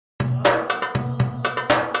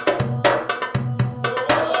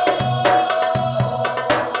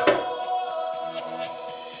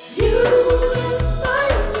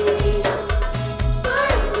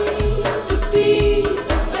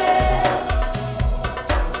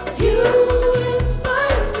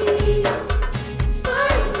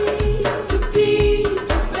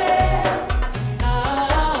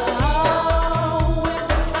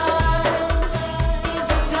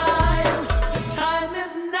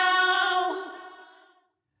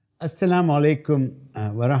Assalamu alaikum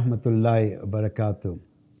wa rahmatullahi wa barakatuh.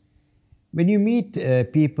 When you meet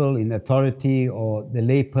people in authority or the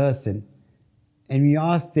lay person and you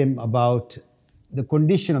ask them about the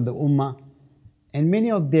condition of the ummah, and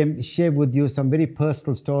many of them share with you some very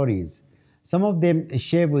personal stories. Some of them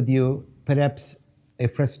share with you perhaps a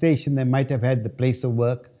frustration they might have had at the place of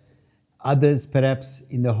work, others perhaps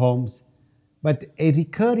in the homes. But a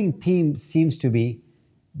recurring theme seems to be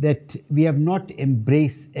that we have not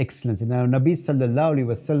embraced excellence. And our Nabi Sallallahu Alaihi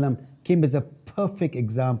Wasallam came as a perfect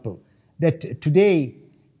example that today,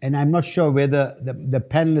 and I'm not sure whether the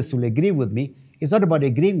panelists will agree with me, it's not about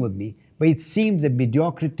agreeing with me, but it seems that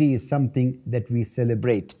mediocrity is something that we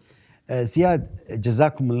celebrate. Ziad,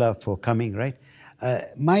 Jazakumullah for coming, right?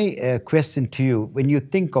 My question to you, when you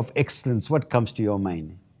think of excellence, what comes to your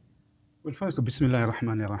mind? Well, first, Bismillah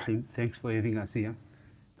ar-Rahman ar-Rahim. Thanks for having us here.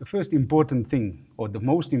 The first important thing, or the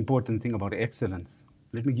most important thing about excellence,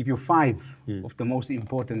 let me give you 5 of the most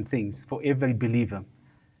important things for every believer.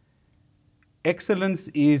 Excellence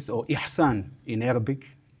is, or ihsan in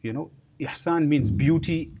Arabic, ihsan means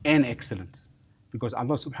beauty and excellence. Because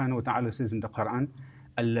Allah subhanahu wa ta'ala says in the Quran,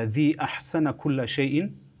 الَّذِي أَحْسَنَ كُلَّ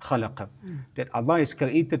شَيْءٍ خَلَقَ, that Allah has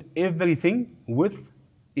created everything with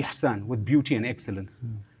ihsan, with beauty and excellence.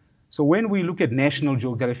 So when we look at National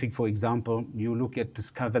Geographic, for example, you look at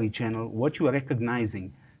Discovery Channel, what you are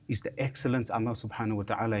recognizing is the excellence Allah subhanahu wa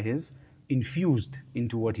ta'ala has infused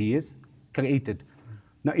into what He has created.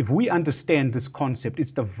 Now, if we understand this concept,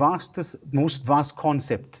 it's the most vast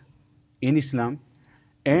concept in Islam,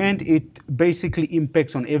 and it basically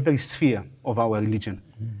impacts on every sphere of our religion.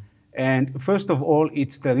 And first of all,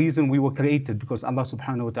 it's the reason we were created, because Allah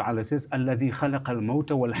subhanahu wa ta'ala says, الَّذِي خَلَقَ الْمَوْتَ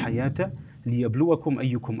وَالْحَيَاةَ لِيَبْلُوَكُمْ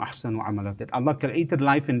أَيُّكُمْ أَحْسَنُ عَمَلًا. That Allah created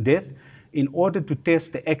life and death in order to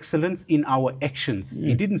test the excellence in our actions.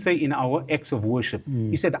 He didn't say in our acts of worship.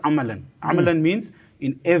 He said amalan. Amalan means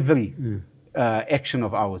in every action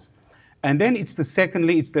of ours. And then it's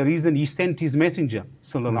the reason He sent His messenger,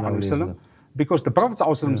 sallallahu alaihi wasallam. Because the Prophet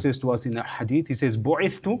ﷺ says to us in a hadith, he says,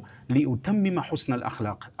 بُعِثْتُ لِأُتَمِّمَ حُسْنَ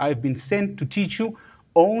الْأَخْلَاقِ. I have been sent to teach you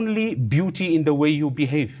only beauty in the way you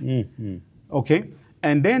behave. Okay?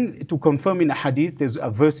 And then to confirm in a hadith, there's a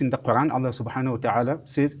verse in the Quran, Allah subhanahu wa ta'ala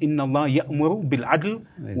says, إِنَّ اللَّهَ يَأْمُرُ بِالْعَدْلِ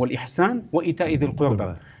وَالْإِحْسَانِ وَإِيتَاءِ ذِي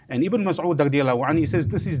الْقُرْبَى. And Ibn Mas'ud radiallahu anhu, he says,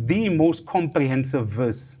 this is the most comprehensive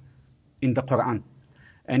verse in the Quran.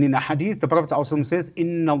 And in a hadith, the Prophet ﷺ says,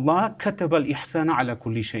 إِنَّ اللَّهَ كَتَبَ الْإِحْسَانَ عَلَى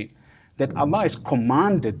كُلِّ شَيْءٍ. That Allah has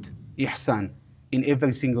commanded ihsan in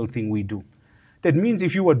every single thing we do. That means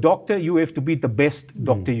if you're a doctor, you have to be the best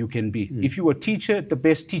doctor you can be. If you're a teacher, the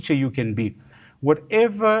best teacher you can be.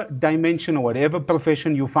 Whatever dimension or whatever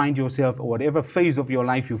profession you find yourself, or whatever phase of your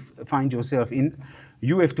life you find yourself in,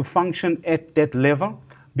 you have to function at that level,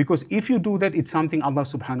 because if you do that, it's something Allah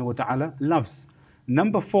subhanahu wa ta'ala loves.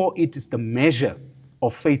 Number 4, it is the measure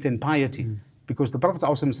of faith and piety. Because the Prophet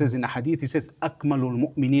ﷺ says in a hadith, he says,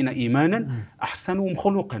 أَكْمَلُ الْمُؤْمِنِينَ إِيمَانًا أَحْسَنُهُمْ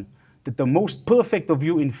خُلُقًا. That the most perfect of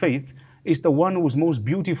you in faith is the one who is most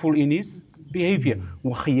beautiful in his behavior.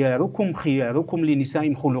 وَخِيَارُكُمْ خِيَارُكُمْ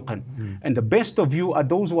لِنِسَائِمْ خُلُقًا. And the best of you are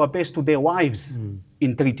those who are best to their wives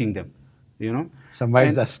in treating them. Some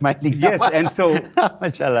wives are smiling. Yes, and so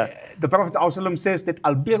Mashallah. The Prophet ﷺ says that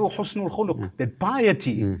al-birru husnul khuluq, that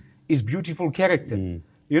piety is beautiful character.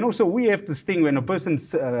 So we have this thing when a person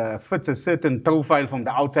fits a certain profile from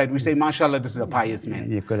the outside, we say, mashallah, this is a pious man.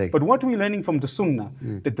 You're correct. But what we're learning from the sunnah,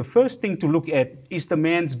 that the first thing to look at is the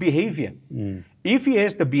man's behavior. If he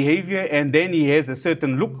has the behavior and then he has a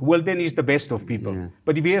certain look, well, then he's the best of people.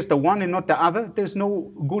 But if he has the one and not the other, there's no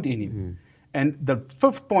good in him. And the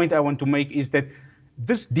 5th point I want to make is that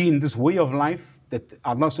this deen, this way of life that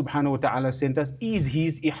Allah subhanahu wa ta'ala sent us, is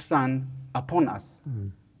His ihsan upon us.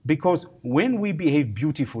 Because when we behave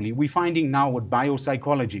beautifully, we're finding now with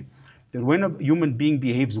biopsychology that when a human being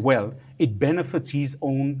behaves well, it benefits his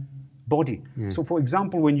own body. So for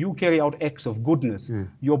example, when you carry out acts of goodness,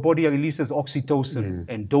 your body releases oxytocin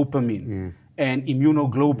and dopamine and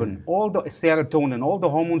immunoglobulin, all the serotonin, all the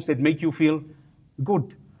hormones that make you feel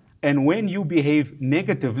good. And when you behave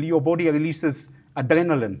negatively, your body releases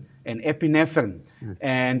adrenaline and epinephrine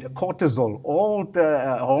and cortisol, all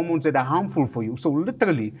the hormones that are harmful for you. So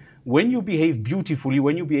literally, when you behave beautifully,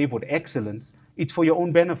 when you behave with excellence, it's for your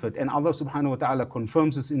own benefit. And Allah subhanahu wa ta'ala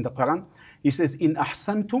confirms this in the Quran. He says, In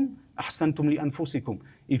ahsantum, ahsantum li anfusikum.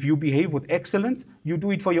 If you behave with excellence, you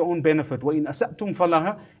do it for your own benefit. Wa in asa'tum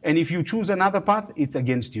falaha. And if you choose another path, it's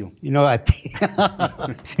against you. I think,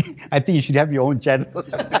 I think you should have your own channel.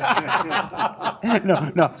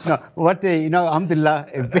 No. What, alhamdulillah,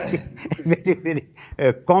 a very, very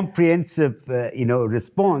comprehensive,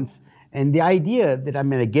 response. And the idea that I'm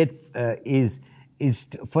going to get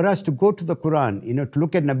for us to go to the Quran, to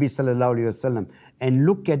look at Nabi Sallallahu Alaihi Wasallam and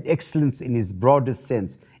look at excellence in its broadest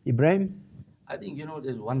sense. Ibrahim? I think,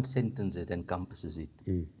 there's one sentence that encompasses it.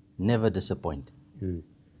 Never disappoint.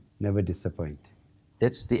 Never disappoint.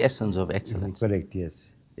 That's the essence of excellence. Correct, yes.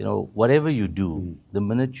 Whatever you do, the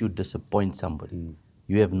minute you disappoint somebody,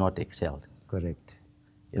 you have not excelled. Correct.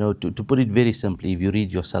 To put it very simply, if you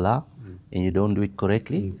read your salah and you don't do it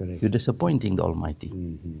correctly, you're disappointing the Almighty.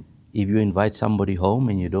 If you invite somebody home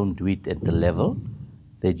and you don't do it at the level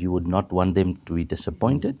that you would not want them to be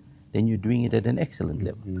disappointed, then you're doing it at an excellent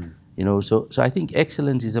level. So I think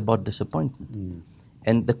excellence is about disappointment.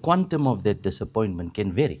 And the quantum of that disappointment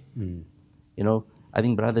can vary. I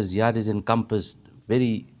think Brother Ziad is encompassed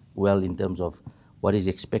very well in terms of what is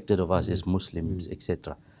expected of us as Muslims,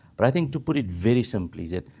 etc. But I think to put it very simply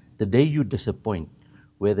is that the day you disappoint,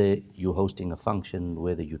 whether you're hosting a function,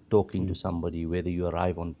 whether you're talking to somebody, whether you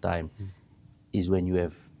arrive on time, is when you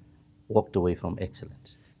have walked away from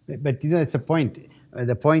excellence. But it's a point.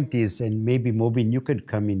 The point is, and maybe Mobin, you could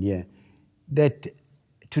come in here, that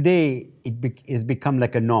today it has become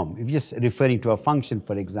like a norm. If you're just referring to a function,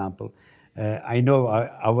 for example, I know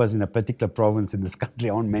I was in a particular province in this country,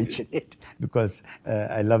 I won't mention it because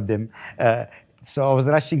I love them. So I was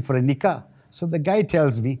rushing for a nikah. So the guy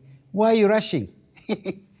tells me, why are you rushing?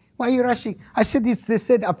 Why are you rushing? I said, they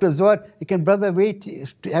said after Zohar, you can, brother, wait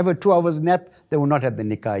to have a 2 hours nap. They will not have the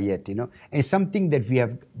nikah yet, And it's something that we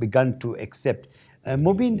have begun to accept.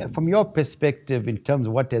 Mobin, from your perspective in terms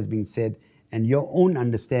of what has been said and your own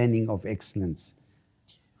understanding of excellence.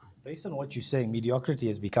 Based on what you're saying, mediocrity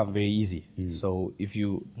has become very easy. So if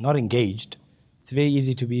you're not engaged, it's very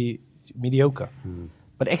easy to be mediocre.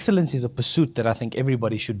 But excellence is a pursuit that I think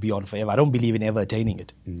everybody should be on forever. I don't believe in ever attaining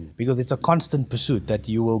it because it's a constant pursuit that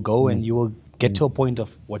you will go and you will get to a point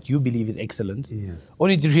of what you believe is excellence,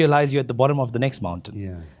 only to realize you're at the bottom of the next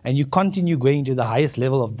mountain. And you continue going to the highest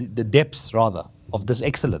level of the depths, rather, of this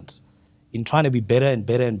excellence in trying to be better and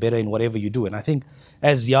better and better in whatever you do. And I think,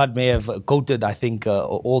 as Ziad may have quoted, I think,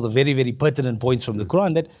 all the very, very pertinent points from the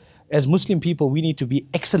Quran, that as Muslim people, we need to be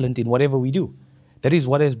excellent in whatever we do. That is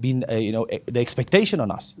what has been, the expectation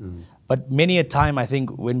on us. But many a time, I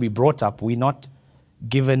think, when we brought up, we're not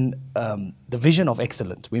given the vision of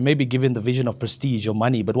excellence. We may be given the vision of prestige or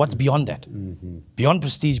money, but what's beyond that? Beyond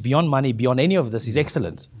prestige, beyond money, beyond any of this is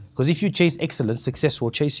excellence. Because if you chase excellence, success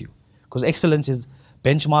will chase you. Because excellence is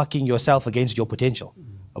benchmarking yourself against your potential,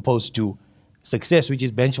 opposed to success, which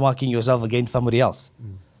is benchmarking yourself against somebody else.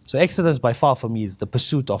 So excellence by far for me is the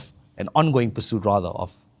pursuit of, an ongoing pursuit rather,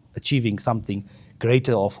 of achieving something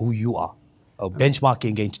greater of who you are, or benchmarking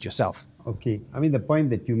against yourself. Okay, the point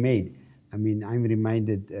that you made, I'm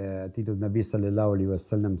reminded, I think it was Nabi Sallallahu Alaihi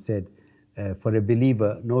Wasallam said, for a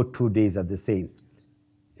believer, no 2 days are the same.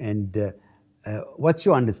 And what's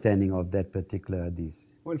your understanding of that particular hadith?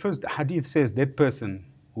 Well, first, the hadith says that person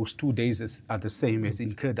whose 2 days are the same has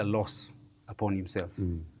incurred a loss upon himself.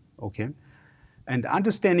 Okay? And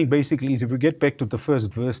understanding basically is, if we get back to the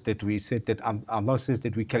first verse that we said, that Allah says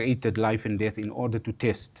that we created life and death in order to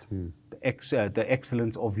test the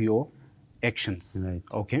excellence of your actions. Right.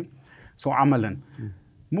 Okay? So, amalan.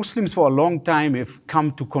 Muslims for a long time have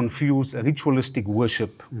come to confuse ritualistic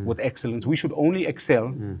worship with excellence. We should only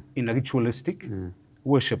excel in ritualistic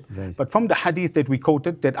worship. Right. But from the hadith that we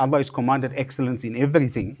quoted, that Allah has commanded excellence in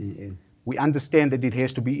everything, we understand that it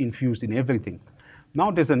has to be infused in everything. Now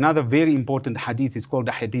there's another very important hadith, it's called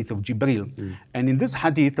the hadith of Jibril. And in this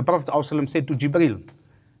hadith, the Prophet ﷺ said to Jibril,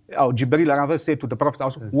 or Jibril rather said to the Prophet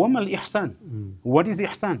ﷺ, وَمَا الْإِحْسَانِ? What is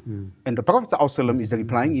ihsan? And the Prophet ﷺ is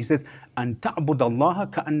replying, he says, أَن تَعْبُدَ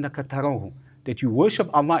اللَّهَ كَأَنَّكَ تَرَوْهُ, that you worship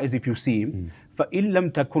Allah as if you see Him. فَإِن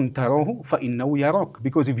لَمْ تَكُنْ تَرَوْهُ فَإِنَّهُ يَرَاكَ,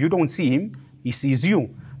 because if you don't see Him, He sees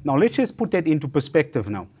you. Now let's just put that into perspective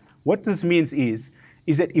now. What this means is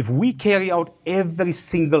that if we carry out every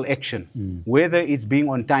single action, whether it's being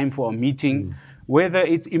on time for a meeting, whether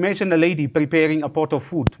it's, imagine a lady preparing a pot of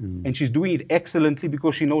food and she's doing it excellently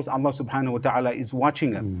because she knows Allah subhanahu wa ta'ala is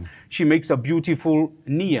watching her. She makes a beautiful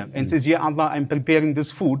niyyah and says, Ya Allah, I'm preparing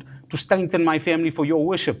this food to strengthen my family for your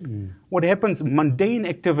worship. What happens? Mundane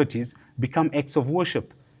activities become acts of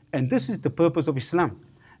worship. And this is the purpose of Islam,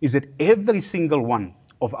 is that every single one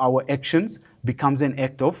of our actions becomes an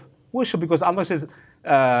act of worship, because Allah says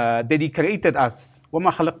that He created us.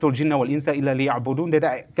 وَمَا خَلَقْتُ الْجِنَّ وَالْإِنسَ إِلَّا لِيَعْبُدُونَ, that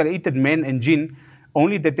I created men and jinn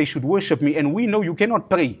only that they should worship me. And we know you cannot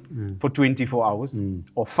pray for 24 hours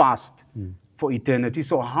or fast for eternity.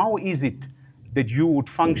 So how is it that you would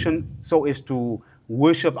function so as to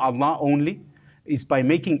worship Allah only? Is by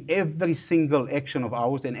making every single action of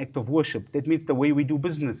ours an act of worship. That means the way we do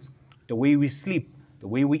business, the way we sleep, the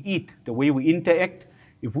way we eat, the way we interact.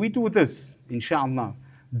 If we do this, inshallah,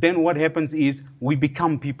 then what happens is we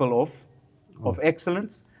become people of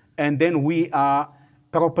excellence, and then we are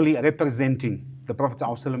properly representing the Prophet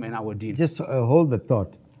ﷺ and our deen. Just hold the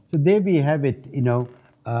thought. So there we have it,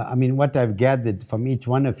 I mean, what I've gathered from each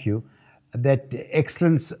one of you, that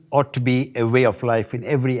excellence ought to be a way of life in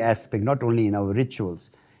every aspect, not only in our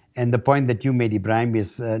rituals. And the point that you made, Ibrahim,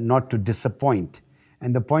 is not to disappoint.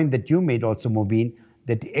 And the point that you made also, Mubin,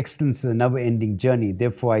 that excellence is a never-ending journey.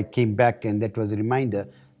 Therefore, I came back, and that was a reminder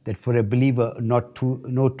that for a believer, no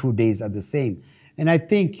 2 days are the same. And I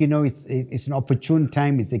think, it's an opportune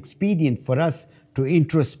time, it's expedient for us to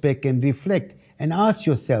introspect and reflect and ask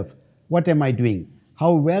yourself, what am I doing?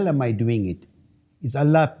 How well am I doing it? Is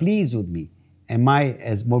Allah pleased with me? Am I,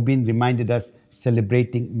 as Mubin reminded us,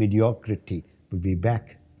 celebrating mediocrity? We'll be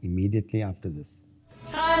back immediately after this.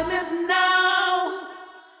 Time is now.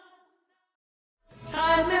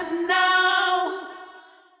 Time is now.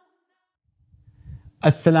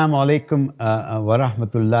 Assalamu alaikum wa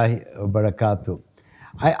rahmatullahi wa barakatuh.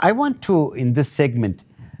 I want to, in this segment,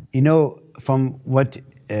 from what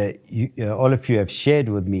all of you have shared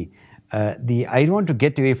with me, I want to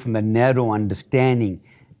get away from the narrow understanding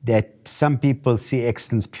that some people see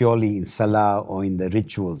excellence purely in salah or in the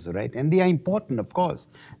rituals, right? And they are important, of course,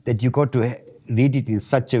 that you got to read it in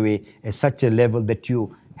such a way, at such a level that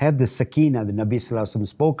you have the sakina the Nabi Sallallahu Alaihi Wasallam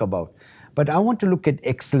spoke about. But I want to look at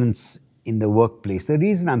excellence in the workplace. The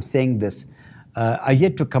reason I'm saying this, I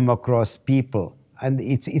yet to come across people, and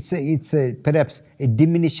it's perhaps a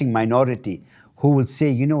diminishing minority who will say,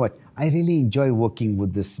 you know what, I really enjoy working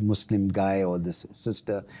with this Muslim guy or this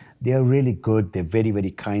sister. They are really good, they're very,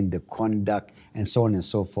 very kind, their conduct, and so on and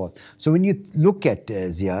so forth. So when you look at,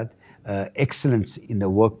 Ziad, excellence in the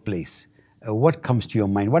workplace, what comes to your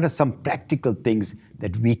mind? What are some practical things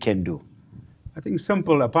that we can do? I think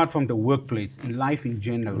simple, apart from the workplace, in life in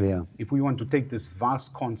general, Yeah. if we want to take this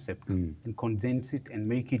vast concept and condense it and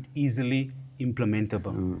make it easily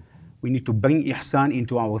implementable, we need to bring ihsan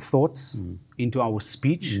into our thoughts, into our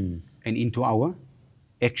speech, and into our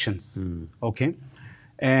actions. Okay?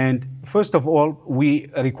 And first of all, we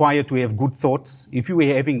require to have good thoughts. If you were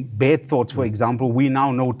having bad thoughts, for example, we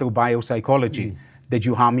now know through biopsychology that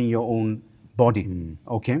you're harming your own body.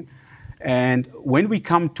 Okay? And when we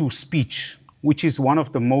come to speech, which is one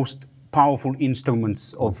of the most powerful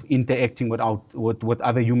instruments of interacting with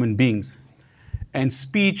other human beings, and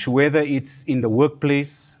speech, whether it's in the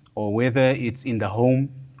workplace or whether it's in the home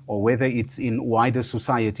or whether it's in wider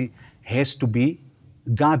society, has to be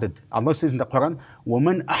guarded. Allah says in the Quran,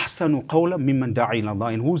 وَمَنْ أَحْسَنُ قَوْلًا مِمَّنْ دَعَى إِلَى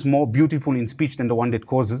اللَّهِ. And who's more beautiful in speech than the one that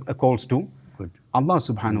calls to Allah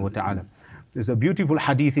subhanahu wa ta'ala. There's a beautiful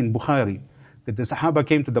hadith in Bukhari that the Sahaba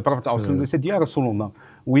came to the Prophet ﷺ. They said, Ya Rasulullah,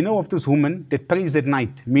 we know of this woman that prays at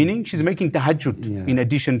night, meaning she's making tahajjud in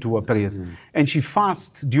addition to her prayers. And she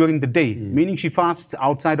fasts during the day, meaning she fasts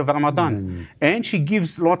outside of Ramadan. And she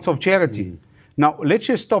gives lots of charity. Now, let's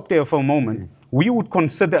just stop there for a moment. We would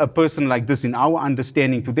consider a person like this in our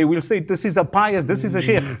understanding today. We'll say, this is a pious, this is a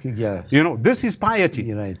sheikh. This is piety.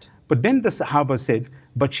 You're right. But then the Sahaba said,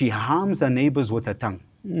 but she harms her neighbors with her tongue.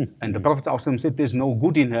 And the Prophet ﷺ said, there's no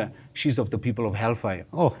good in her. She's of the people of hellfire.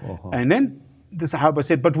 And then the Sahaba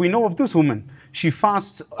said, but we know of this woman. She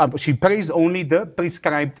fasts, she prays only the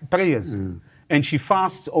prescribed prayers. And she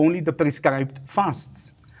fasts only the prescribed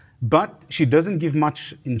fasts. But she doesn't give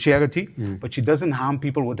much in charity, but she doesn't harm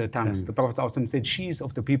people with her tongues. The Prophet ﷺ said, she is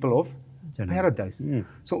of the people of paradise.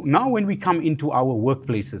 So now when we come into our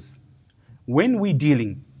workplaces, when we're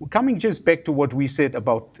dealing, coming just back to what we said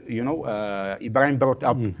about, Ibrahim brought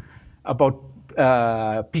up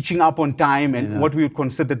about pitching up on time and what we would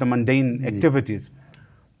consider the mundane activities.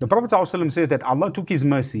 The Prophet ﷺ says that Allah took His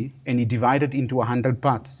mercy and He divided into 100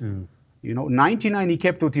 parts. 99 He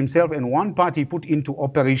kept with Himself and 1 part He put into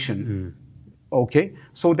operation. Okay?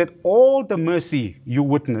 So that all the mercy you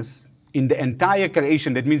witness in the entire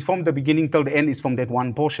creation, that means from the beginning till the end, is from that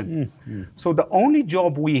one portion. So the only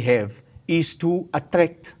job we have is to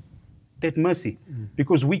attract that mercy,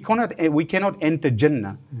 because we cannot enter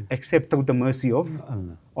Jannah except through the mercy of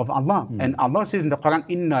Allah. And Allah says in the Quran,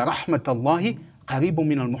 Inna rahmatallahi qaribun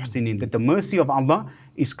min al-muhsinin, that the mercy of Allah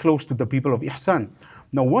is close to the people of ihsan.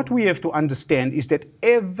 Now what we have to understand is that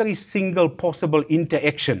every single possible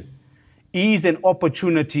interaction is an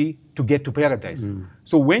opportunity to get to paradise.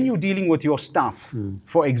 So when you're dealing with your staff,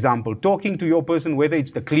 for example, talking to your person, whether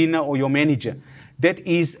it's the cleaner or your manager, that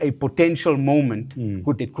is a potential moment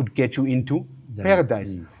that could get you into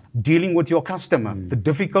paradise. Dealing with your customer, the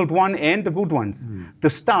difficult one and the good ones. The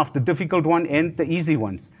staff, the difficult one and the easy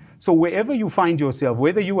ones. So wherever you find yourself,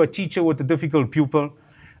 whether you are a teacher with a difficult pupil,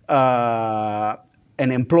 an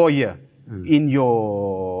employer in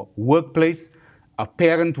your workplace, a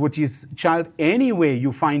parent with his child, anywhere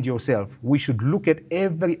you find yourself, we should look at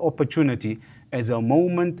every opportunity as a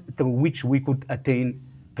moment through which we could attain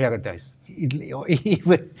paradise.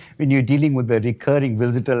 Even when you're dealing with a recurring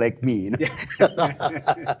visitor like me, you know.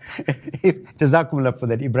 Jazakumullah for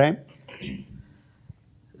that. Ibrahim?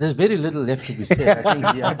 There's very little left to be said. I think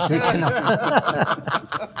Ziad's taken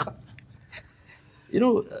up. You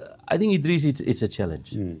know, I think, Idris, it's a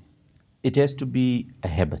challenge. It has to be a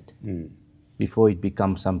habit before it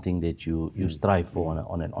becomes something that you strive for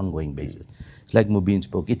on an ongoing basis. It's like Mubin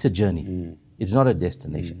spoke, it's a journey. It's not a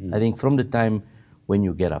destination. I think from the time when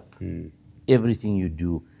you get up, everything you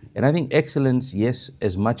do, and I think excellence, yes,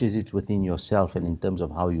 as much as it's within yourself and in terms of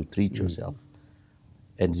how you treat yourself,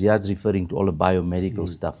 and Ziad's referring to all the biomedical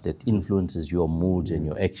stuff that influences your moods and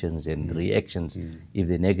your actions and reactions if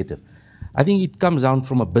they're negative. I think it comes down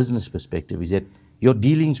from a business perspective, is that your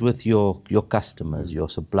dealings with your customers, your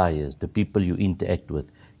suppliers, the people you interact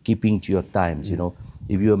with, keeping to your times, you know,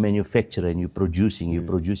 if you're a manufacturer and you're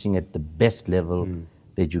producing at the best level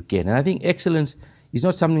that you can. And I think excellence is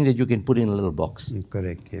not something that you can put in a little box.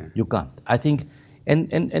 Correct, yeah. You can't. I think,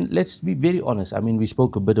 and let's be very honest, I mean, we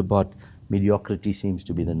spoke a bit about mediocrity seems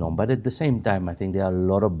to be the norm, but at the same time, I think there are a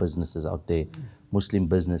lot of businesses out there, Muslim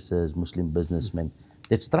businesses, Muslim businessmen,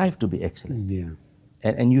 that strive to be excellent. Yeah.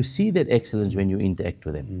 And you see that excellence when you interact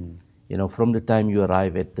with them. You know, from the time you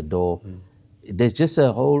arrive at the door, there's just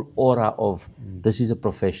a whole aura of this is a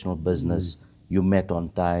professional business. You met on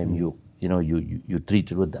time. You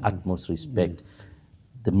treated with the utmost respect.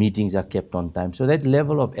 The meetings are kept on time. So that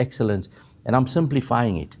level of excellence, and I'm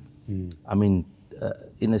simplifying it. I mean,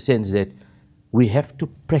 in a sense that we have to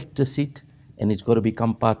practice it, and it's got to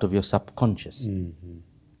become part of your subconscious.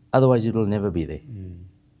 Otherwise, it will never be there.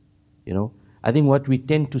 You know, I think what we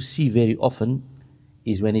tend to see very often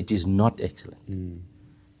is when it is not excellent.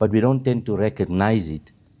 But we don't tend to recognize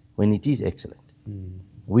it when it is excellent.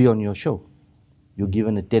 We on your show, you're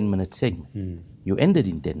given a 10-minute segment. You ended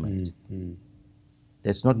in 10 minutes.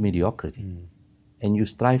 That's not mediocrity. And you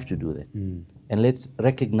strive to do that. And let's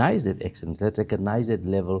recognize that excellence. Let's recognize that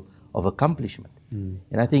level of accomplishment.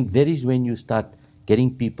 And I think that is when you start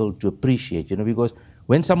getting people to appreciate, you know, because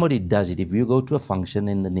when somebody does it, if you go to a function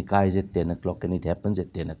and the nikah is at 10 o'clock and it happens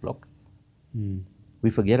at 10 o'clock, we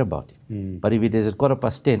forget about it. But if it is at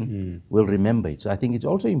 10:15, we'll remember it. So I think it's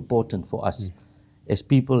also important for us as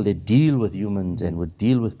people that deal with humans and would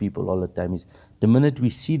deal with people all the time, is the minute we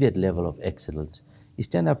see that level of excellence, is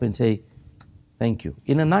stand up and say, thank you,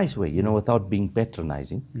 in a nice way, you know, without being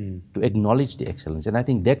patronizing, to acknowledge the excellence. And I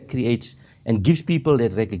think that creates and gives people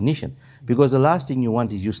that recognition. Because the last thing you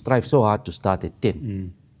want is you strive so hard to start at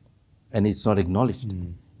 10 and it's not acknowledged.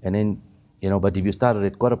 And then, you know, but if you started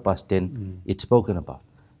at 10:15, it's spoken about.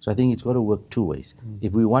 So I think it's got to work two ways.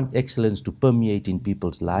 If we want excellence to permeate in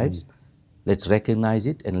people's lives, let's recognize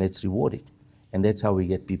it and let's reward it. And that's how we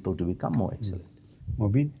get people to become more excellent.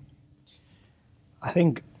 Mubin? I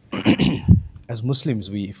think as Muslims,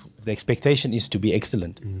 if the expectation is to be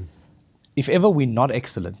excellent. If ever we're not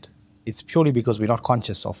excellent, it's purely because we're not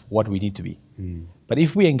conscious of what we need to be. But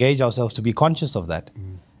if we engage ourselves to be conscious of that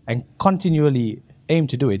and continually aim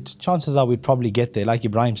to do it, chances are we'd probably get there. Like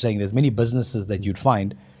Ibrahim saying, there's many businesses that you'd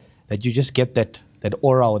find that you just get that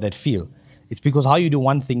aura or that feel. It's because how you do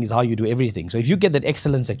one thing is how you do everything. So if you get that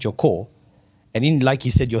excellence at your core, and in, like he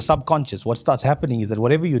said, your subconscious, what starts happening is that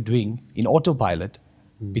whatever you're doing in autopilot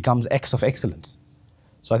becomes acts of excellence.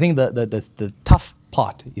 So I think the tough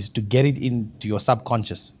part is to get it into your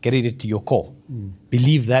subconscious, get it into your core.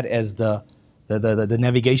 Believe that as the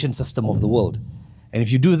navigation system of the world. And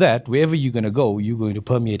if you do that, wherever you're going to go, you're going to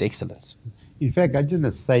permeate excellence. In fact, I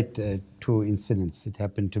just cite two incidents that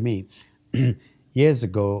happened to me years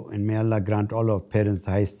ago, and may Allah grant all our parents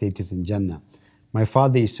the highest status in Jannah. My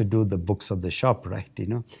father used to do the books of the shop, right, you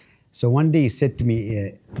know. So one day he said to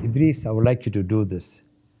me, Idris, I would like you to do this,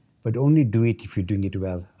 but only do it if you're doing it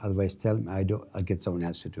well. Otherwise, tell me, I'll get someone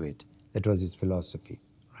else to do it. That was his philosophy,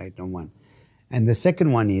 right, number one. And the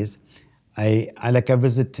second one is, I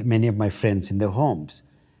visit many of my friends in their homes.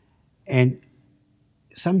 And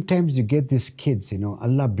sometimes you get these kids, you know,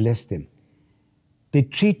 Allah bless them. They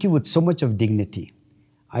treat you with so much of dignity.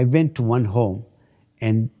 I went to one home,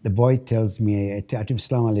 and the boy tells me,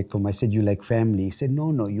 Assalamu alaikum. I said, you like family? He said,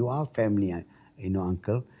 no, you are family, you know,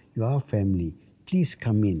 uncle. You are family. Please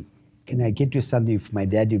come in. Can I get you something if my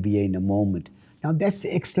dad will be here in a moment? Now that's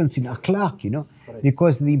excellence in akhlaq, you know. Correct.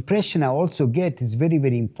 Because the impression I also get is very,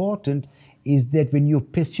 very important, is that when you're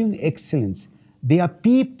pursuing excellence, They are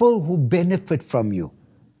people who benefit from you.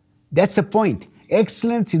 That's the point.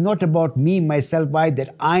 Excellence is not about me, myself, I,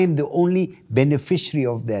 that I am the only beneficiary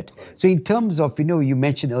of that. So in terms of, you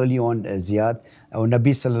mentioned early on, Ziad, our Nabi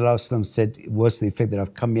Sallallahu Alaihi Wasallam said, words to the effect that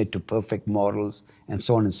I've come here to perfect morals and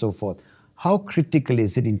so on and so forth. How critical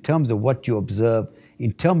is it in terms of what you observe,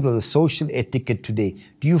 in terms of the social etiquette today?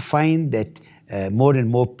 Do you find that more and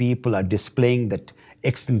more people are displaying that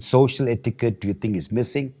excellent social etiquette? Do you think is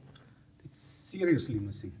missing? Seriously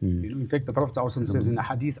missing. In fact, the Prophet also says in the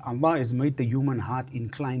hadith, Allah has made the human heart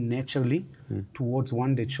incline naturally towards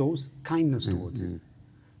one that shows kindness towards it.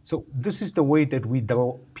 So this is the way that we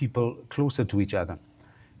draw people closer to each other.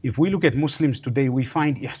 If we look at Muslims today, we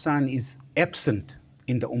find ihsan is absent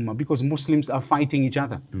in the ummah because Muslims are fighting each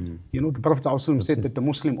other. The Prophet also said that the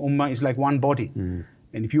Muslim ummah is like one body.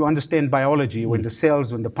 And if you understand biology, when the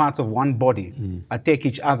cells, when the parts of one body attack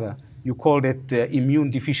each other, you call that immune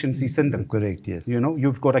deficiency syndrome. Correct, yes.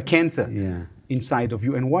 You've got a cancer inside of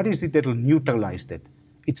you. And what is it that will neutralize that?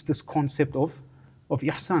 It's this concept of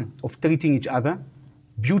ihsan, of treating each other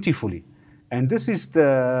beautifully. And this is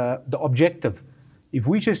the objective. If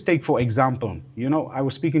we just take, for example, I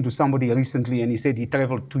was speaking to somebody recently and he said he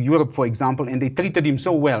traveled to Europe, for example, and they treated him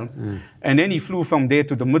so well. And then he flew from there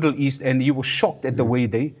to the Middle East and he was shocked at the way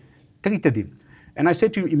they treated him. And I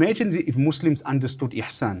said to him, imagine if Muslims understood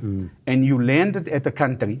ihsan and you landed at a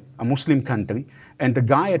country, a Muslim country, and the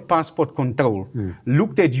guy at passport control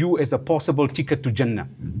looked at you as a possible ticket to Jannah.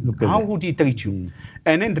 How would he treat you?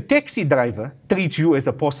 And then the taxi driver treats you as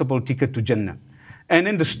a possible ticket to Jannah. And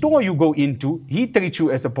in the store you go into, he treats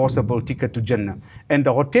you as a possible ticket to Jannah. And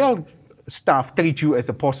the hotel staff treat you as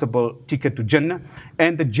a possible ticket to Jannah.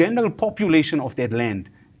 And the general population of that land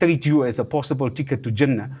treat you as a possible ticket to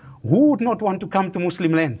Jannah. Who would not want to come to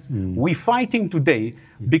Muslim lands? We're fighting today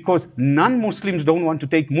because non-Muslims don't want to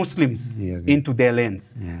take Muslims into their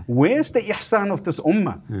lands. Where's the ihsan of this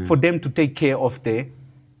ummah for them to take care of their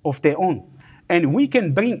own? And we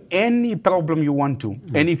can bring any problem you want to.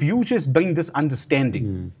 And if you just bring this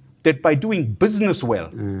understanding that by doing business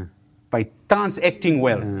well, by transacting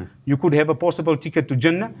well, you could have a possible ticket to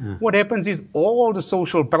Jannah, what happens is all the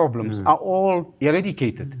social problems are all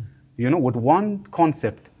eradicated, with one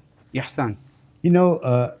concept. Ihsan.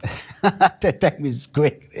 That time is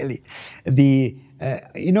great, really.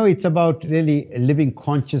 It's about really living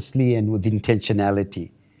consciously and with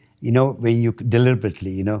intentionality, when you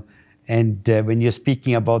deliberately, and when you're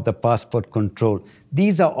speaking about the passport control,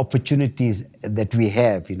 these are opportunities that we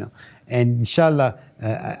have, and inshallah,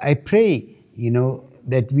 I pray,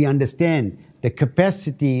 that we understand the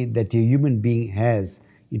capacity that a human being has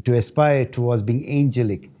to aspire towards being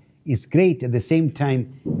angelic is great. At the same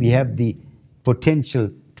time, we have the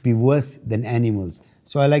potential to be worse than animals.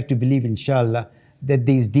 So I like to believe, inshallah, that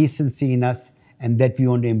there is decency in us and that we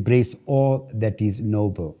want to embrace all that is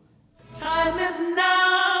noble. Time is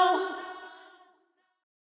now.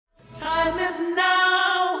 Time is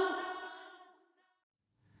now.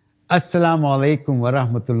 Assalamu alaikum wa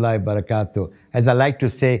rahmatullahi wa barakatuh. As I like to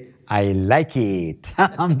say, I like it.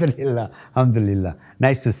 Alhamdulillah, alhamdulillah.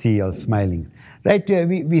 Nice to see you all smiling. Right,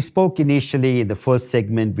 we spoke initially in the first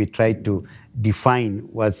segment, we tried to define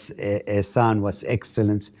what's ihsan, what's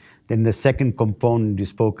excellence. Then the second component we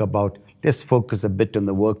spoke about, let's focus a bit on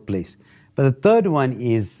the workplace. But the third one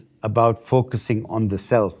is about focusing on the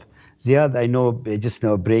self. Ziad, I know just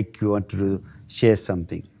now a break, you wanted to share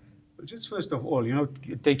something. Just first of all,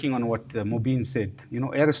 taking on what Mubin said,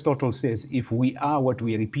 Aristotle says, if we are what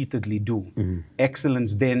we repeatedly do,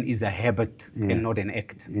 excellence then is a habit and not an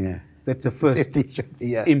act. That's the first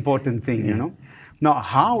important thing, Now,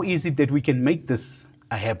 how is it that we can make this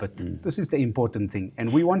a habit? This is the important thing.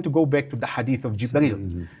 And we want to go back to the hadith of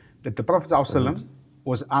Jibreel, that the Prophet ﷺ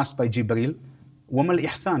was asked by Jibreel, وَمَا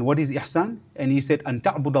الْإِحْسَانِ? What is ihsan? And he said, أَن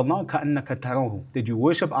تَعْبُدَ اللَّهَ كَأَنَّكَ تَرَوْهُ. That you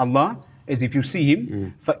worship Allah as if you see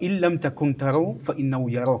Him. فَإِن لَمْ تَكُنْ تَرَوْهُ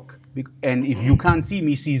فَإِنَّهُ يَرَاكَ. And if you can't see Him,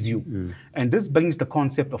 He sees you. And this brings the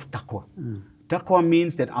concept of taqwa. Taqwa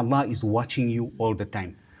means that Allah is watching you all the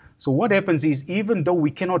time. So what happens is, even though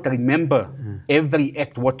we cannot remember every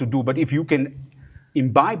act what to do, but if you can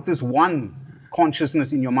imbibe this one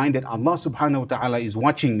consciousness in your mind that Allah subhanahu wa ta'ala is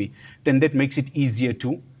watching me, then that makes it easier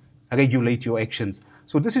to regulate your actions.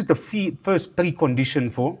 So this is the first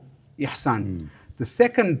precondition for ihsan. The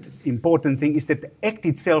second important thing is that the act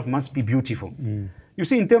itself must be beautiful. You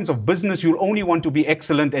see, in terms of business, you'll only want to be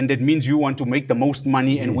excellent, and that means you want to make the most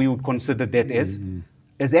money, and we would consider that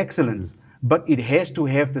as excellence. But it has to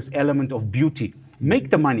have this element of beauty. Make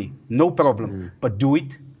the money, no problem, but do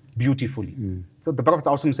it beautifully. So the Prophet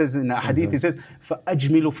also says in a hadith, he says,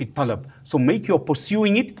 فَأَجْمِلُ فِي الطَّلَبِ. So make your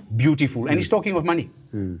pursuing it beautiful. And he's talking of money.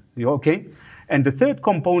 You okay? And the third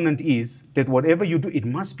component is that whatever you do, it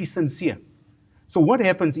must be sincere. So what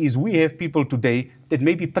happens is we have people today that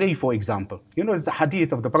maybe pray, for example. You know, there's a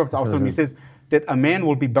hadith of the Prophet ﷺ, he says that a man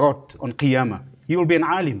will be brought on Qiyamah. He will be an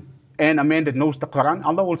alim. And a man that knows the Quran,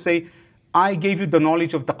 Allah will say, I gave you the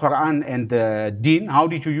knowledge of the Quran and the deen. How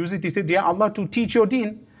did you use it? He said, yeah, Allah, to teach your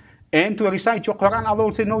deen and to recite your Quran. Allah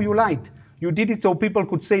will say, no, you lied. You did it so people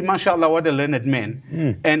could say, MashaAllah, what a learned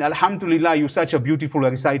man. And Alhamdulillah, you're such a beautiful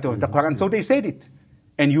reciter of the Quran. So they said it.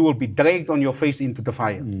 And you will be dragged on your face into the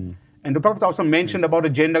fire. And the Prophet also mentioned about a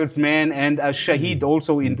generous man and a shaheed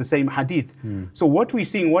also in the same hadith. So what we're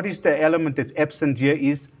seeing, what is the element that's absent here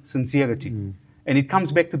is sincerity. And it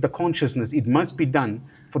comes back to the consciousness. It must be done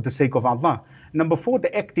for the sake of Allah. Number 4,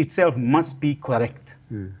 the act itself must be correct.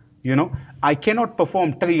 You know, I cannot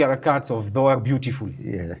perform 3 rakats of Dhuhr beautifully.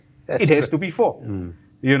 It has to be 4.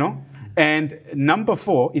 You know. And number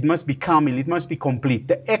 4, it must be kamil, it must be complete.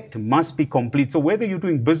 The act must be complete. So whether you're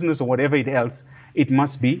doing business or whatever it else, it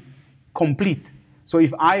must be complete. So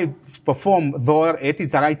if I perform Dhuhr at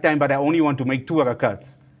its right time, but I only want to make 2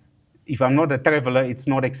 rakats, if I'm not a traveler, it's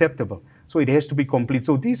not acceptable. So it has to be complete.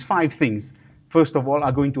 So these 5 things, first of all,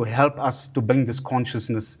 are going to help us to bring this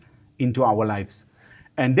consciousness into our lives.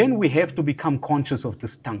 And then we have to become conscious of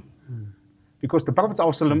this tongue. Because the Prophet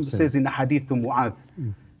ﷺ says in the hadith to Mu'adh,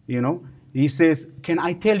 you know, he says, can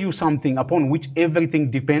I tell you something upon which everything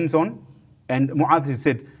depends on? And Mu'adh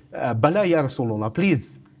said, Bala ya Rasulullah,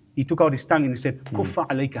 please. He took out his tongue and he said, Kuffa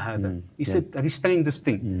alayka hada. He said, restrain this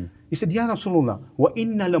thing. He said, Ya Rasulullah, wa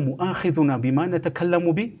inna la mu'akhiduna bima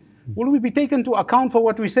natakallamu bi. Will we be taken to account for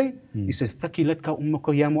what we say? He says, Thakilatka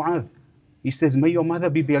ummuka ya Mu'adh. He says, may your mother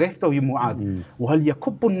be bereft of you, Mu'adh. وَهَلْ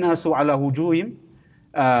يَكُبُّ النَّاسُ عَلَى وُجُوهِهِمْ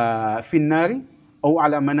فِي النَّارِ أو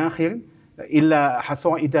على مناخرهم إلا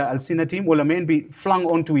حصائد ألسنتهم. Will a man be flung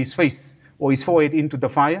onto his face or his forehead into the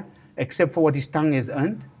fire except for what his tongue has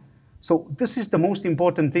earned? So this is the most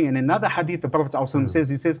important thing. And another hadith, the Prophet ﷺ says,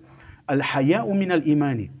 he says, Al-haya'u min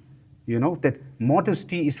al-imani. You know, that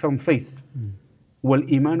modesty is from faith.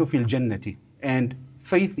 Wal-imanu fil jannati. And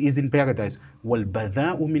faith is in paradise.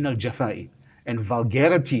 Wal-badha'u min al-jafa'i. And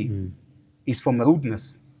vulgarity is from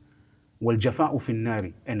rudeness. Wal-jafa'u fil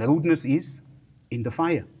nari. And rudeness is in the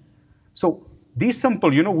fire. So these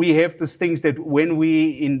simple, you know, we have these things that when we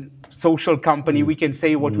in social company, we can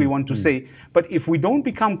say what we want to say. But if we don't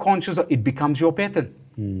become conscious, it becomes your pattern.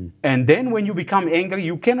 And then when you become angry,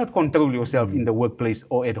 you cannot control yourself in the workplace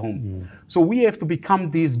or at home. So we have to become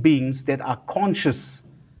these beings that are conscious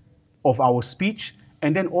of our speech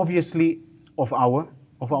and then obviously of our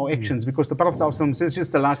actions. Because the Prophet ﷺ says,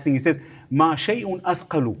 just the last thing, he says, مَا شَيْءٌ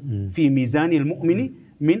أَثْقَلُ فِي مِيزَانِ الْمُؤْمِنِ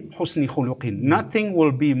min husni khuluqin. Nothing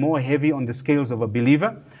will be more heavy on the scales of a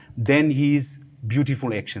believer than his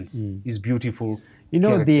beautiful actions, his beautiful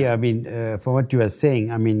character. From what you are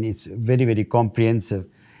saying, it's very, very comprehensive.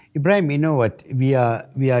 Ibrahim, you know what? We are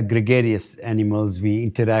gregarious animals. We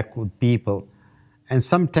interact with people. And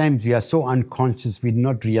sometimes we are so unconscious, we do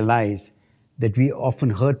not realize that we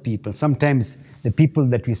often hurt people. Sometimes the people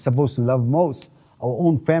that we're supposed to love most, our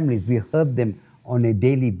own families, we hurt them on a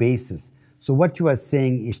daily basis. So what you are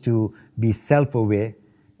saying is to be self-aware,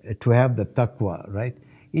 to have the taqwa, right?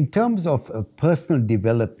 In terms of personal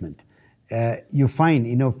development, you find,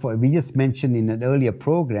 we just mentioned in an earlier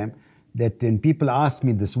program that when people ask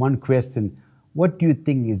me this one question, what do you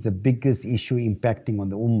think is the biggest issue impacting on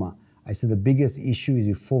the ummah? I said the biggest issue is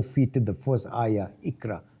you forfeited the first ayah,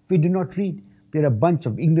 Iqra. We do not read. We're a bunch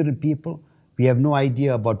of ignorant people. We have no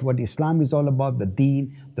idea about what Islam is all about, the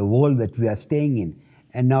deen, the world that we are staying in.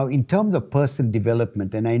 And now in terms of personal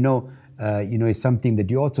development, and I know, it's something that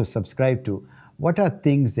you also subscribe to, what are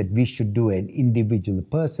things that we should do, an individual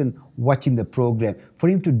person watching the program, for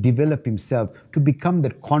him to develop himself, to become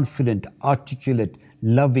that confident, articulate,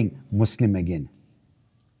 loving Muslim again?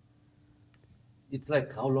 It's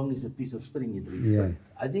like how long is a piece of string, Idris? But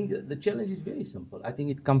I think the challenge is very simple. I think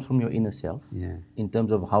it comes from your inner self, in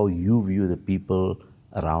terms of how you view the people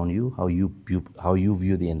around you, how you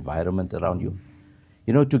view the environment around you.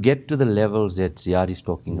 To get to the levels that Ziyad is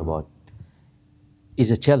talking about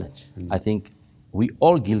is a challenge. I think we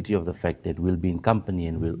all guilty of the fact that we'll be in company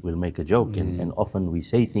and we'll make a joke, and often we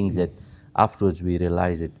say things that afterwards we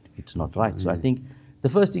realize it's not right. So I think the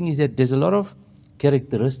first thing is that there's a lot of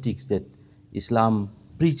characteristics that Islam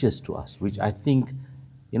preaches to us, which I think,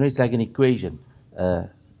 it's like an equation.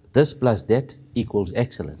 This plus that equals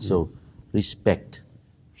excellence. So respect,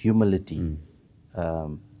 humility,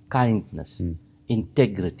 kindness,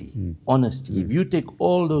 integrity, honesty. If you take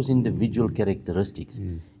all those individual characteristics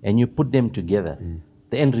and you put them together,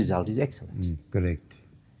 the end result is excellence. Correct.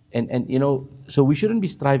 And you know, so we shouldn't be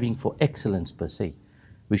striving for excellence per se.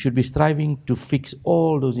 We should be striving to fix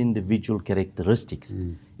all those individual characteristics.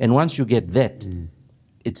 And once you get that,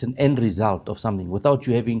 it's an end result of something without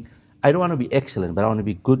you having, I don't want to be excellent, but I want to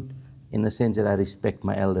be good in the sense that I respect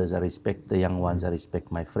my elders, I respect the young ones, I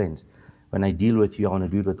respect my friends. When I deal with you, I want to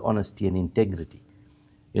do it with honesty and integrity.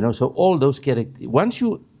 You know, so all those characteristics, once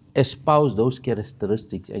you espouse those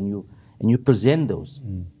characteristics and you present those,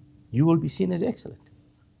 you will be seen as excellent.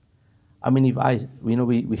 I mean, if I, you know,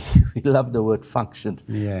 we love the word functions.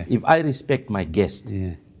 Yeah. If I respect my guest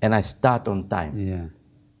and I start on time,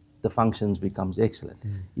 the functions becomes excellent.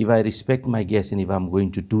 If I respect my guest and if I'm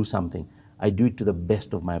going to do something, I do it to the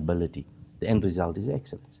best of my ability. The end result is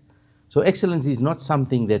excellence. So excellence is not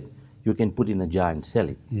something that you can put in a jar and sell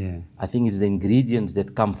it. I think it's the ingredients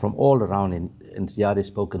that come from all around, and Ziad has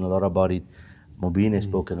spoken a lot about it, Mubin has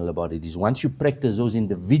spoken a lot about it, is once you practice those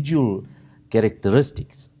individual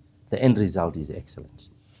characteristics, the end result is excellence.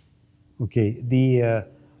 Okay,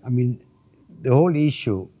 I mean, the whole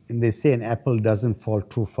issue, and they say an apple doesn't fall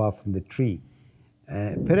too far from the tree.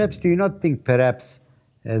 Perhaps, do you not think perhaps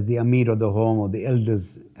as the Amir of the home or the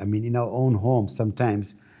elders, I mean, in our own home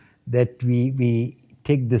sometimes, that we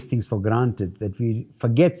take these things for granted, that we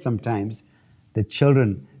forget sometimes that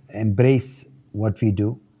children embrace what we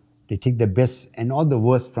do. They take the best and all the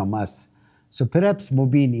worst from us. So perhaps,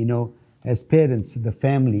 Mubin, you know, as parents, the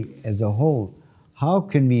family as a whole, how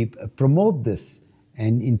can we promote this?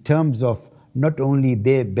 And in terms of not only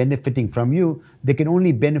they benefiting from you, they can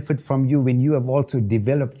only benefit from you when you have also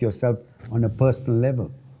developed yourself on a personal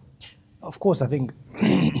level. Of course, I think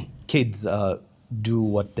kids do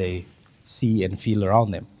what they see and feel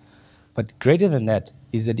around them. But greater than that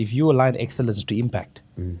is that if you align excellence to impact,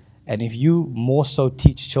 and if you more so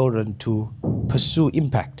teach children to pursue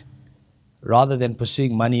impact, rather than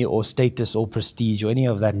pursuing money or status or prestige or any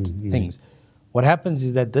of that things, what happens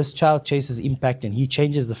is that this child chases impact and he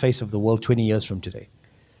changes the face of the world 20 years from today.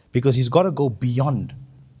 Because he's got to go beyond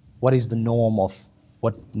what is the norm of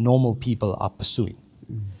what normal people are pursuing.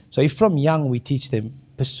 So if from young we teach them,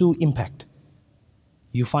 pursue impact,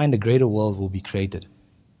 you find a greater world will be created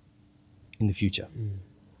in the future.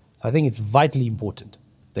 I think it's vitally important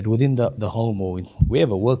that within the home or in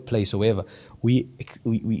wherever, workplace or wherever, we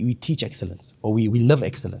teach excellence, or we live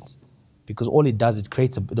excellence. Because all it does, it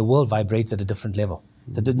creates, the world vibrates at a different level.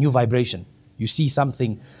 It's a new vibration. You see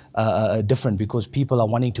something different because people are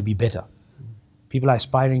wanting to be better. People are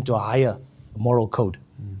aspiring to a higher moral code.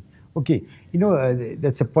 Okay, you know,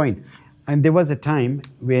 that's a point. And there was a time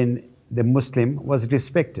when the Muslim was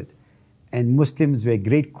respected, and Muslims were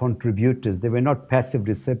great contributors. They were not passive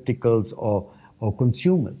receptacles or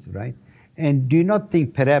consumers, right? And do you not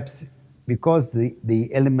think perhaps because the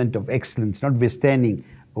element of excellence, notwithstanding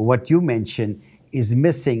what you mentioned, is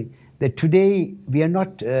missing, that today we are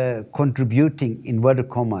not contributing in inverted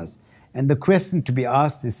commas? And the question to be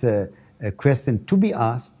asked is a question to be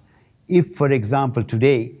asked if, for example,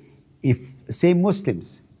 today, if, say,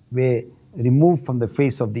 Muslims were removed from the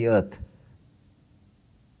face of the earth,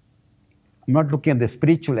 I'm not looking at the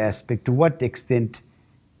spiritual aspect, to what extent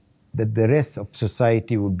that the rest of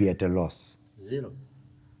society would be at a loss? Zero.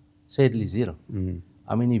 Sadly, zero.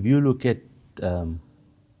 I mean, if you look at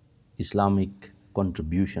Islamic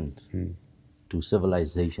contributions to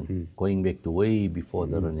civilization, going back to way before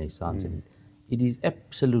the Renaissance, it is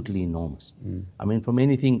absolutely enormous. I mean, from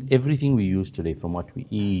everything we use today, from what we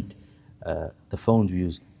eat, the phones we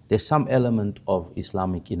use, there's some element of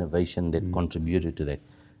Islamic innovation that contributed to that.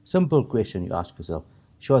 Simple question you ask yourself,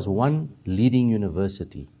 show us one leading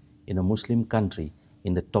university in a Muslim country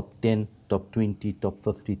in the top 10, top 20, top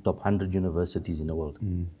 50, top 100 universities in the world.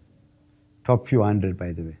 Top few hundred,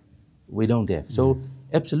 by the way. We don't have. So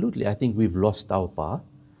absolutely, I think we've lost our path.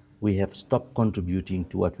 We have stopped contributing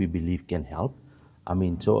to what we believe can help. I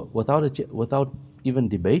mean, so without even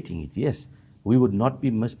debating it, yes, we would not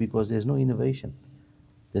be missed because there's no innovation.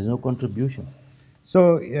 There's no contribution.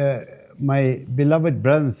 So, my beloved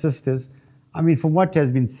brothers and sisters, I mean, from what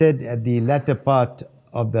has been said at the latter part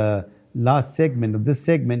of the last segment of this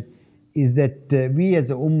segment, is that we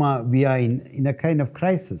as a ummah, we are in a kind of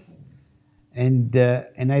crisis. And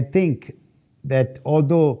I think that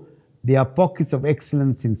although there are pockets of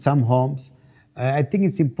excellence in some homes, I think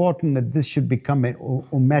it's important that this should become an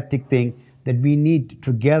ummatic thing, that we need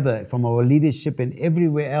together from our leadership and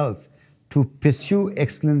everywhere else to pursue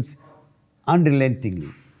excellence unrelentingly,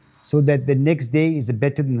 so that the next day is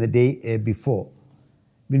better than the day before.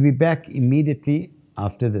 We'll be back immediately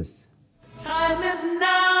after this. Time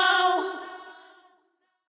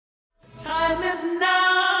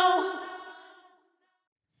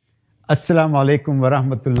Assalamu alaikum wa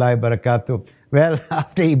rahmatullahi wa barakatuh. Well,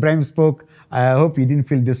 after Ibrahim spoke, I hope you didn't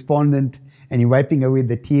feel despondent and you're wiping away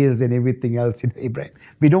the tears and everything else. Ibrahim,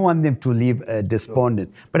 we don't want them to leave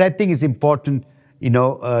despondent. But I think it's important,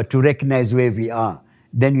 to recognize where we are.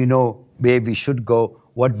 Then you know where we should go,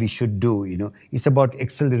 what we should do. It's about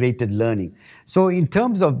accelerated learning. So in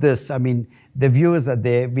terms of this, I mean, the viewers are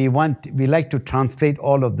there. We like to translate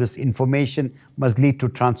all of this information must lead to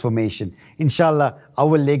transformation. Inshallah,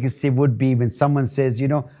 our legacy would be when someone says,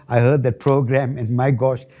 I heard that program and my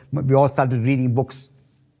gosh, we all started reading books,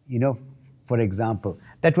 for example.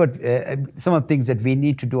 That's what some of the things that we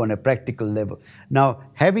need to do on a practical level. Now,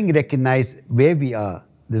 having recognized where we are,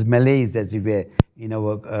 this malaise as it were in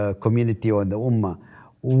our community or in the ummah,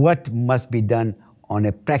 what must be done on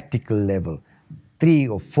a practical level? 3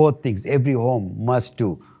 or 4 things every home must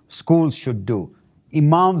do, schools should do,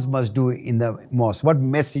 imams must do in the mosque. What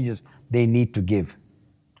messages they need to give?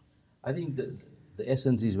 I think the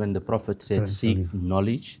essence is when the Prophet said, seek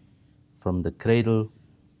knowledge from the cradle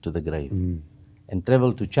to the grave and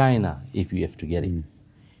travel to China if you have to get it.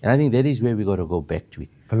 And I think that is where we got to go back to it.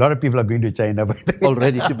 A lot of people are going to China by the way.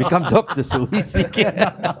 Already to become doctors, so we seeking.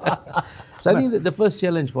 So I think that the first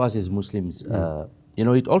challenge for us as Muslims,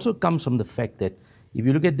 it also comes from the fact that if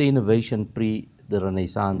you look at the innovation pre the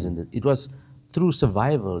Renaissance, and it was through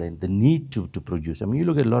survival and the need to produce. I mean, you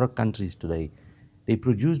look at a lot of countries today, they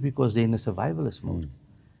produce because they're in a survivalist mode.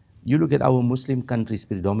 You look at our Muslim countries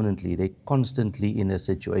predominantly, they're constantly in a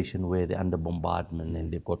situation where they're under bombardment and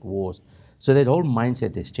they've got wars. So that whole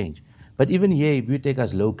mindset has changed. But even here, if you take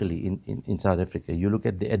us locally in South Africa, you look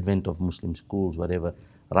at the advent of Muslim schools, whatever,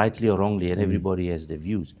 rightly or wrongly, and everybody has their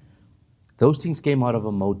views. Those things came out of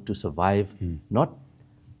a mode to survive, not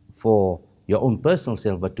for your own personal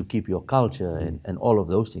self, but to keep your culture and all of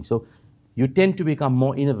those things. So you tend to become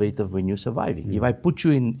more innovative when you're surviving. If I put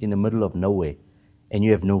you in the middle of nowhere and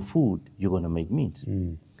you have no food, you're going to make means.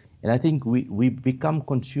 And I think we become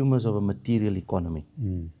consumers of a material economy.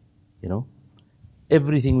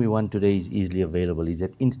 Everything we want today is easily available, is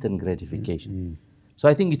that instant gratification. So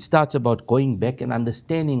I think it starts about going back and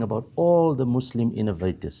understanding about all the Muslim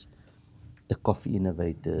innovators, the coffee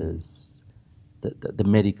innovators, the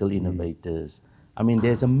medical innovators. I mean,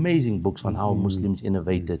 there's amazing books on how Muslims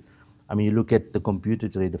innovated. I mean, you look at the computer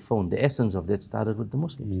today, the phone, the essence of that started with the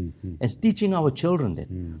Muslims. And it's teaching our children that.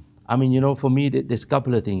 I mean, for me, there's a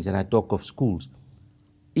couple of things, and I talk of schools.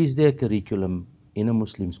 Is there a curriculum in a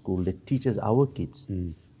Muslim school that teaches our kids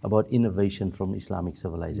about innovation from Islamic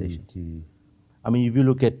civilizations? I mean, if you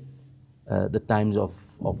look at the times of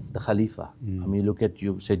the Khalifa, I mean,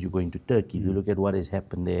 you said you're going to Turkey, you look at what has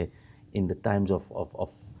happened there in the times of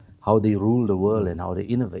how they ruled the world and how they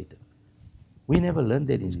innovated. We never learned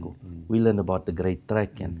that in school. We learned about the Great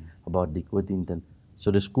Trek and about Dick Whittington.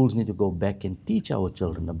 So the schools need to go back and teach our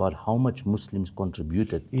children about how much Muslims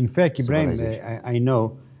contributed. In fact, Ibrahim, I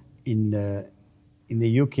know in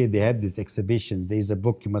the UK they have this exhibition. There is a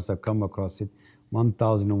book, you must have come across it,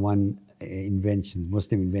 1001 inventions,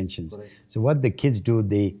 Muslim inventions. Correct. So what the kids do,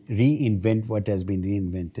 they reinvent what has been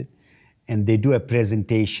reinvented, and they do a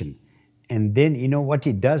presentation. And then, what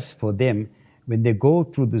it does for them, when they go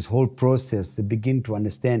through this whole process, they begin to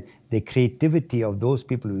understand the creativity of those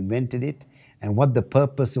people who invented it and what the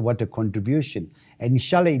purpose, what a contribution. And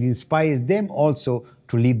inshallah, it inspires them also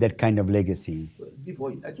to leave that kind of legacy.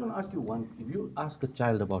 Before, I just want to ask you one. If you ask a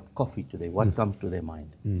child about coffee today, what comes to their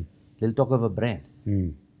mind? They'll talk of a brand.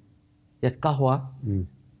 That kahwa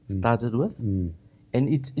started with. And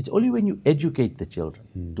it's only when you educate the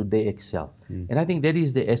children do they excel. And I think that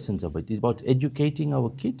is the essence of it. It's about educating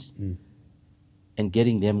our kids and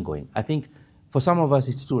getting them going. I think for some of us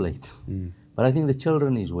it's too late. But I think the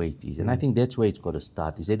children is where it is. And I think that's where it's got to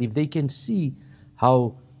start, is that if they can see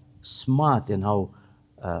how smart and how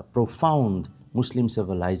profound Muslim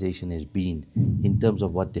civilization has been in terms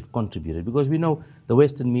of what they've contributed. Because we know the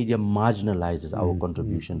Western media marginalizes our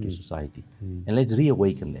contribution to society. And let's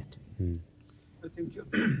reawaken that. I think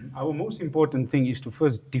our most important thing is to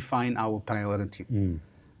first define our priority.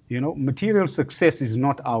 Material success is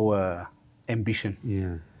not our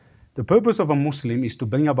ambition. The purpose of a Muslim is to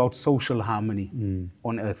bring about social harmony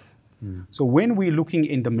on earth. So when we're looking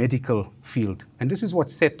in the medical field, and this is what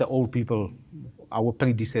set the old people, our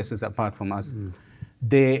predecessors, apart from us,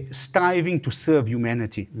 their striving to serve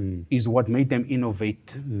humanity is what made them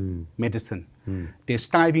innovate medicine. Their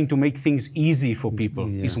striving to make things easy for people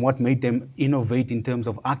is what made them innovate in terms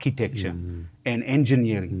of architecture and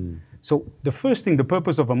engineering. So the first thing, the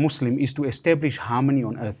purpose of a Muslim is to establish harmony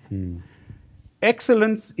on earth.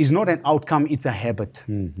 Excellence is not an outcome, it's a habit.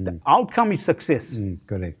 The outcome is success.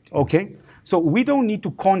 Correct. Okay? So we don't need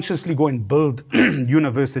to consciously go and build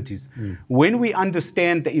universities. When we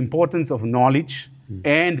understand the importance of knowledge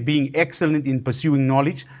and being excellent in pursuing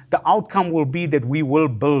knowledge, the outcome will be that we will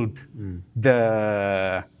build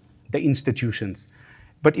the institutions.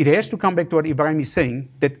 But it has to come back to what Ibrahim is saying,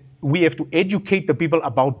 that we have to educate the people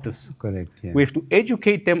about this. Correct. Yeah. We have to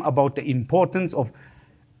educate them about the importance of,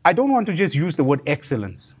 I don't want to just use the word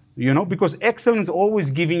excellence, because excellence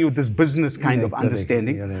always giving you this business kind of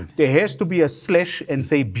understanding. Right. There has to be a slash and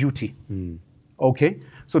say beauty. Okay?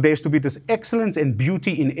 So there has to be this excellence and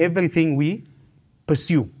beauty in everything we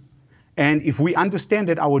pursue. And if we understand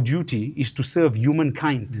that our duty is to serve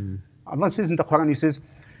humankind, Allah says in the Quran, He says,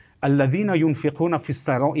 الَّذِينَ يُنْفِقُونَ فِي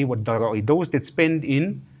السَّرَاءِ وَالضَّرَاءِ, those that spend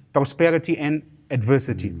in prosperity and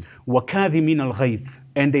adversity. وَكَاذِمِينَ الْغَيْظِ,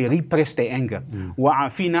 and they repress their anger.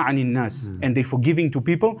 وَعَافِينَ عَنِ النَّاسِ, and they forgiving to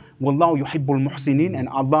people. وَاللَّهُ يُحِبُّ الْمُحْسِنِينَ, and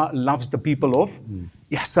Allah loves the people of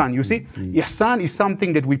ihsan. You see, ihsan is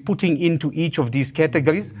something that we're putting into each of these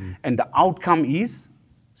categories, and the outcome is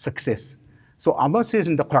success. So Allah says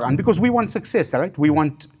in the Quran, because we want success, right? We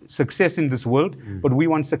want success in this world, but we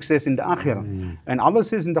want success in the akhirah. And Allah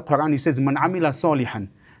says in the Quran, He says, مَنْ عَمِلَ صَالِحًا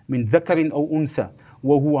مِنْ ذَكَرٍ أَوْ أُنْثَى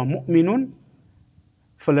وَهُوَ مُؤْمِنٌ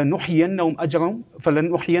فَلَنُحْيِيَنَّهُمْ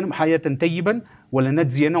حَيَاةً طَيِّبًا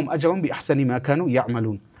وَلَنَجْزِيَنَّهُمْ أَجْرًا بِأَحْسَنِ مَا كَانُوا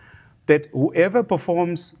يَعْمَلُونَ. That whoever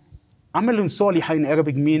performs, amalun salihah in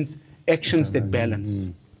Arabic means actions that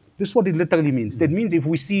balance. This is what it literally means. That means if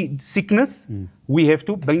we see sickness, we have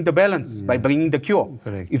to bring the balance by bringing the cure.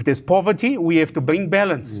 Correct. If there's poverty, we have to bring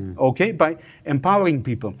balance, okay, by empowering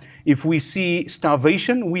people. If we see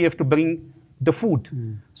starvation, we have to bring the food.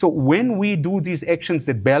 So when we do these actions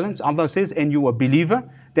that balance, Allah says, and you are a believer,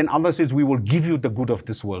 then Allah says, we will give you the good of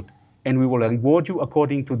this world. And we will reward you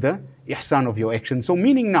according to the ihsan of your action. So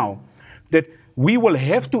meaning now that we will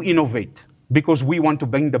have to innovate because we want to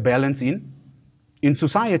bring the balance in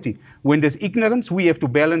society. When there's ignorance, we have to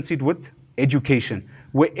balance it with education.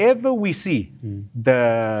 Wherever we see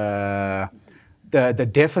the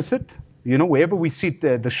deficit, wherever we see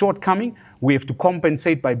the shortcoming, we have to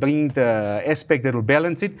compensate by bringing the aspect that will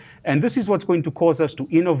balance it. And this is what's going to cause us to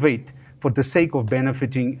innovate for the sake of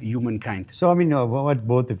benefiting humankind. So, what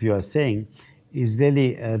both of you are saying is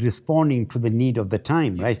really responding to the need of the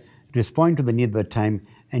time, right? Responding to the need of the time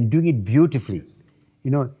and doing it beautifully.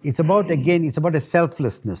 It's about, again, it's about a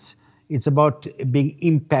selflessness. It's about being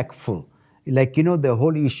impactful. Like, the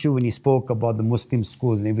whole issue when he spoke about the Muslim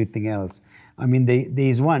schools and everything else. There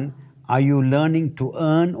is one, are you learning to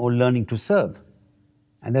earn or learning to serve?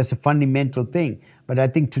 And that's a fundamental thing. But I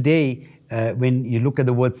think today, when you look at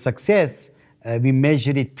the word success, we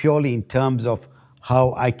measure it purely in terms of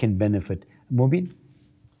how I can benefit. Mubin?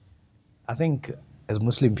 I think as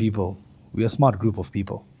Muslim people, we're a smart group of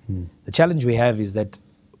people. The challenge we have is that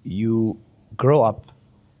you grow up.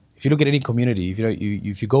 If you look at any community,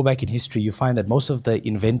 if you go back in history, you find that most of the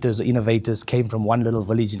inventors or innovators came from one little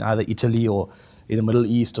village in either Italy or in the Middle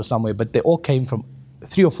East or somewhere, but they all came from,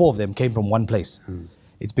 3 or 4 of them came from one place.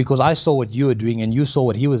 It's because I saw what you were doing and you saw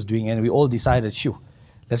what he was doing, and we all decided,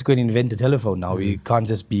 let's go and invent a telephone now. We can't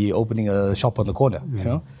just be opening a shop on the corner,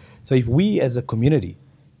 So if we as a community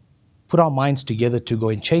put our minds together to go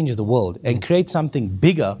and change the world and create something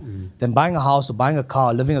bigger than buying a house or buying a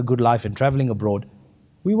car, living a good life and traveling abroad,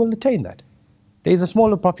 we will attain that. There is a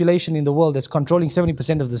smaller population in the world that's controlling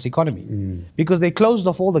 70% of this economy because they closed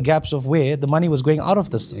off all the gaps of where the money was going out of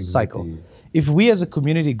this cycle. If we as a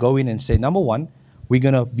community go in and say, number one, we're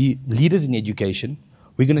going to be leaders in education,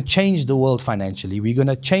 we're going to change the world financially, we're going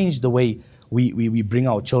to change the way we bring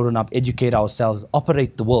our children up, educate ourselves,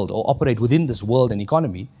 operate the world or operate within this world and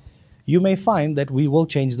economy, you may find that we will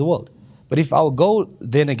change the world. But if our goal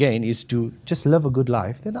then again is to just live a good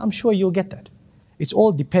life, then I'm sure you'll get that. It's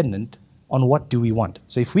all dependent on what do we want.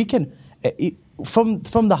 So if we can,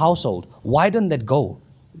 from the household, widen that goal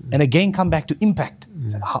and again come back to impact.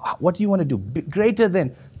 What do you want to do? Greater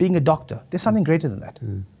than being a doctor. There's something greater than that.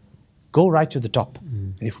 Go right to the top.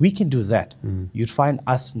 And if we can do that, you'd find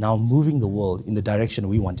us now moving the world in the direction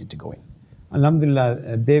we want it to go in.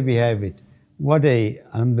 Alhamdulillah, there we have it. What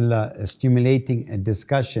alhamdulillah, a stimulating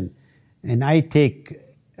discussion. And I take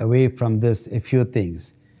away from this a few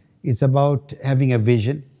things. It's about having a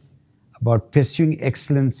vision, about pursuing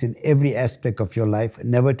excellence in every aspect of your life,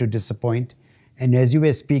 never to disappoint. And as you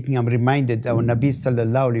were speaking, I'm reminded our Nabi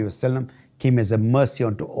sallallahu alaihi wasallam came as a mercy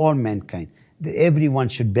unto all mankind. That everyone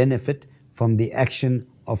should benefit from the action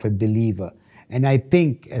of a believer. And I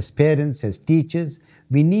think as parents, as teachers,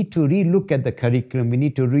 we need to relook at the curriculum. We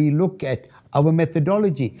need to relook at our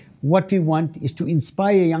methodology. What we want is to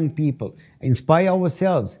inspire young people, inspire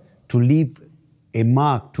ourselves to live a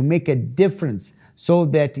mark, to make a difference, so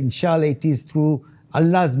that inshallah it is through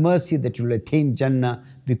Allah's mercy that you will attain Jannah,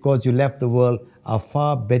 because you left the world a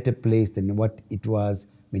far better place than what it was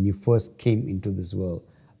when you first came into this world.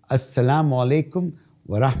 Assalamu alaikum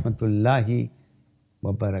wa rahmatullahi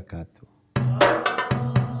wa barakatuh.